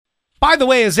By the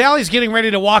way, as Allie's getting ready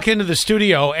to walk into the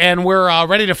studio and we're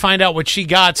ready to find out what she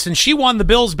got, since she won the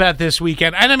Bills bet this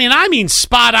weekend, and I mean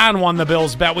spot on won the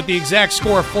Bills bet with the exact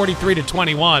score of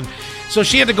 43-21. So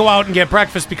she had to go out and get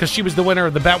breakfast because she was the winner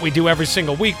of the bet we do every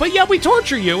single week. But yeah, we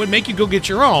torture you and make you go get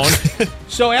your own.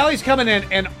 So Allie's coming in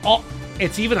and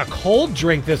it's even a cold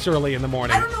drink this early in the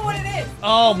morning. I don't know what it is.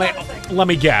 Oh, man. Let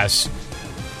me guess.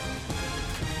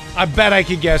 I bet I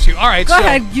could guess you. All right. Go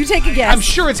ahead. You take a guess. I'm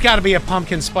sure it's got to be a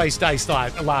pumpkin spiced iced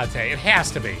latte. It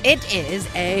has to be. It is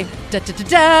a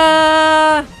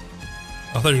da-da-da-da. I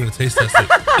thought you were going to taste test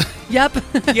it.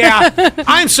 Yep. Yeah.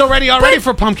 I'm so ready already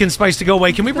for pumpkin spice to go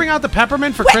away. Can we bring out the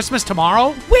peppermint for Christmas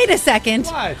tomorrow? Wait a second.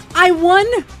 What? I won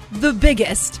the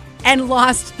biggest and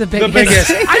lost the biggest. The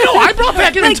biggest. I know. I brought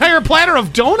back an entire platter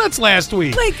of donuts last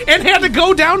week and had to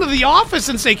go down to the office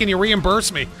and say, can you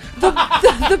reimburse me?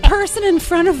 The person in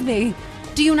front of me.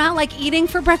 Do you not like eating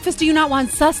for breakfast? Do you not want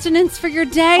sustenance for your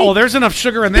day? Oh, there's enough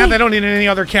sugar in that. They don't need any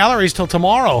other calories till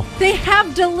tomorrow. They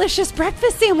have delicious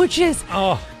breakfast sandwiches.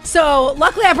 Oh. So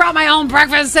luckily I brought my own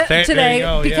breakfast today there you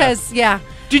go, because, yeah.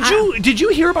 Did you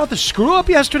hear about the screw up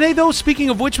yesterday, though? Speaking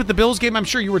of which, with the Bills game, I'm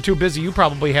sure you were too busy. You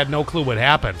probably had no clue what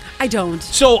happened. I don't.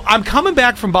 So I'm coming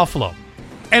back from Buffalo,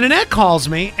 and Annette calls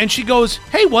me, and she goes,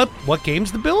 hey, what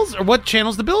game's the Bills, or what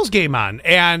channel's the Bills game on?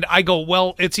 And I go,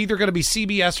 well, it's either going to be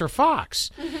CBS or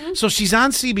Fox. Mm-hmm. So she's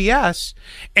on CBS,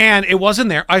 and it wasn't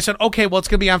there. I said, okay, well, it's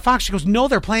going to be on Fox. She goes, no,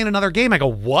 they're playing another game. I go,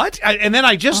 what? And then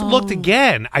I just looked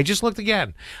again. I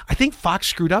think Fox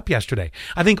screwed up yesterday.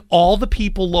 I think all the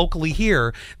people locally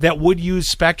here that would use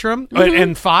Spectrum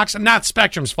and Fox, not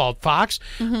Spectrum's fault, Fox,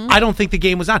 I don't think the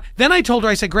game was on. Then I told her,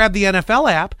 I said, grab the NFL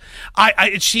app.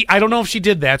 I don't know if she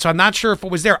did that, so I'm not sure if it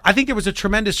was there. I think there was a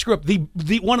tremendous screw up. The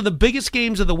one of the biggest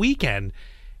games of the weekend,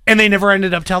 and they never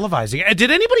ended up televising it. Did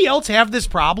anybody else have this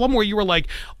problem where you were like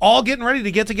all getting ready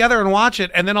to get together and watch it,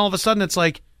 and then all of a sudden it's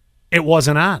like it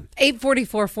wasn't on?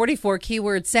 844-44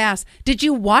 keyword sass. Did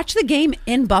you watch the game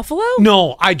in Buffalo?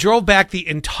 No, I drove back the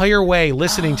entire way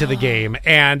listening to the game,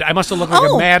 and I must have looked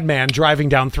like a madman driving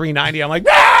down 390. I'm like,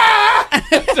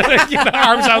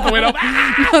 arms out the window.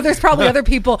 No, there's probably other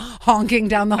people honking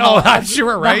down the hall. Oh, I'm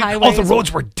sure, right? The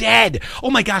roads were dead. Oh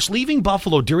my gosh, leaving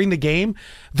Buffalo during the game,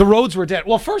 the roads were dead.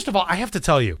 Well, first of all, I have to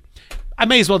tell you, I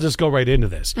may as well just go right into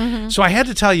this. Mm-hmm. So I had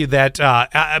to tell you that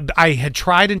I had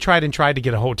tried to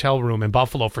get a hotel room in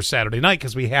Buffalo for Saturday night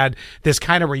because we had this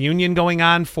kind of reunion going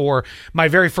on for my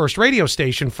very first radio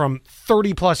station from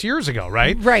 30 plus years ago,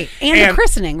 right? Right. And the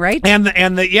christening, right? And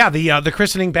the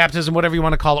christening, baptism, whatever you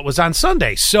want to call it, was on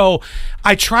Sunday. So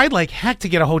I tried like heck to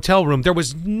get a hotel room. There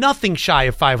was nothing shy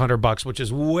of $500, which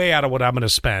is way out of what I'm going to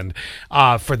spend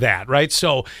for that, right?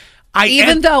 So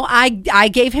though I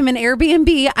gave him an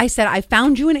Airbnb, I said, I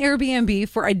found you an Airbnb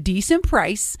for a decent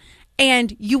price,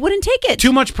 and you wouldn't take it.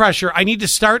 Too much pressure. I need to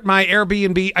start my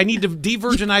Airbnb. I need to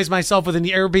de-virginize myself with an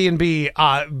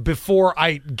Airbnb before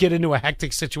I get into a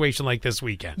hectic situation like this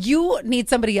weekend. You need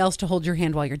somebody else to hold your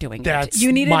hand while you're doing That's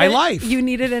it. my life. You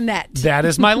needed a net. That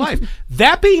is my life.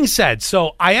 That being said,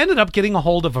 so I ended up getting a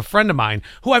hold of a friend of mine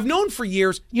who I've known for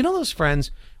years. You know those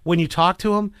friends, when you talk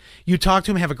to them,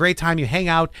 have a great time, you hang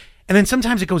out, and then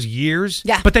sometimes it goes years,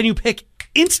 but then you pick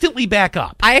instantly back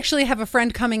up. I actually have a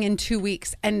friend coming in 2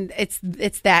 weeks, and it's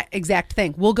that exact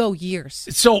thing. We'll go years.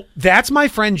 So that's my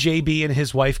friend JB and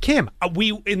his wife Kim.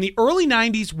 We in the early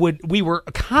 90s we were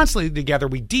constantly together.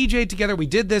 We DJ'd together. We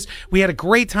did this. We had a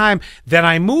great time. Then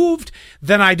I moved.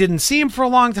 Then I didn't see him for a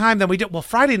long time. Then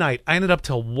Friday night I ended up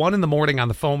till 1 a.m. on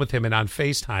the phone with him and on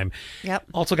FaceTime. Yep.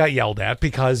 Also got yelled at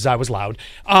because I was loud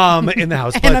in the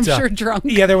house. And but, I'm sure drunk.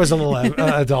 Yeah, there was a little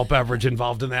adult beverage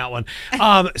involved in that one.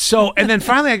 And then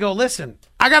finally I go, listen,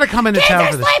 I got to come into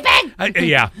town for this. Sleeping!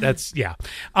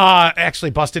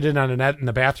 Actually busted in on Annette in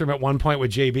the bathroom at one point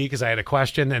with JB because I had a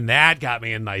question, and that got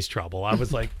me in nice trouble. I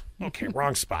was like, okay,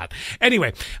 wrong spot.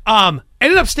 Anyway,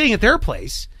 ended up staying at their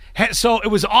place. So it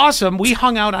was awesome. We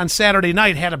hung out on Saturday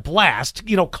night, had a blast,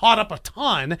 caught up a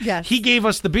ton. Yes. He gave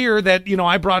us the beer that,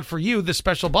 I brought for you, the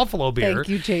special Buffalo beer. Thank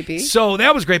you, JB. So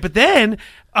that was great. But then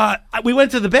we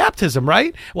went to the baptism,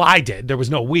 right? Well, I did. There was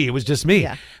no we. It was just me.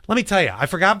 Yeah. Let me tell you, I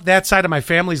forgot that side of my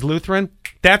family's Lutheran.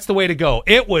 That's the way to go.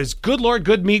 It was good Lord,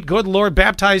 good meat, good Lord,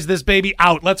 baptize this baby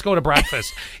out. Let's go to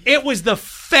breakfast. It was the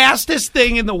fastest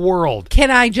thing in the world.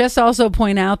 Can I just also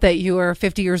point out that you are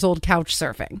 50 years old couch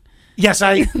surfing? Yes,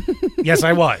 I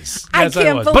was. I can't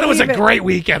believe but it was a great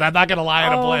weekend. I'm not going to lie,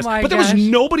 on a blast. But there was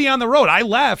nobody on the road. I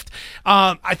left.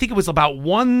 I think it was about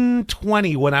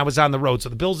 1:20 when I was on the road. So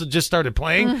the Bills had just started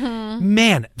playing. Mm-hmm.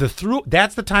 Man,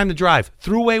 that's the time to drive.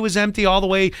 Thruway was empty all the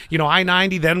way,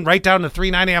 I-90, then right down to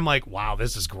 390. I'm like, wow,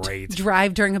 this is great.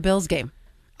 Drive during a Bills game.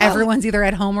 Everyone's either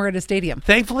at home or at a stadium.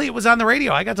 Thankfully, it was on the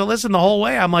radio. I got to listen the whole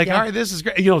way. I'm like, Yeah. all right, this is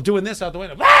great. Doing this out the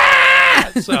window.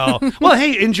 So, well,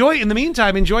 hey, enjoy. In the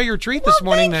meantime, enjoy your treat this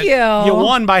morning. thank that you.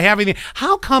 won by having the.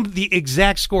 How come the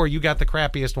exact score you got the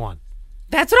crappiest one?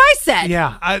 That's what I said.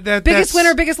 Yeah, Biggest that's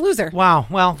winner, biggest loser. Wow.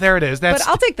 Well, there it is. That's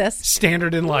But I'll take this.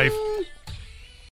 standard in life.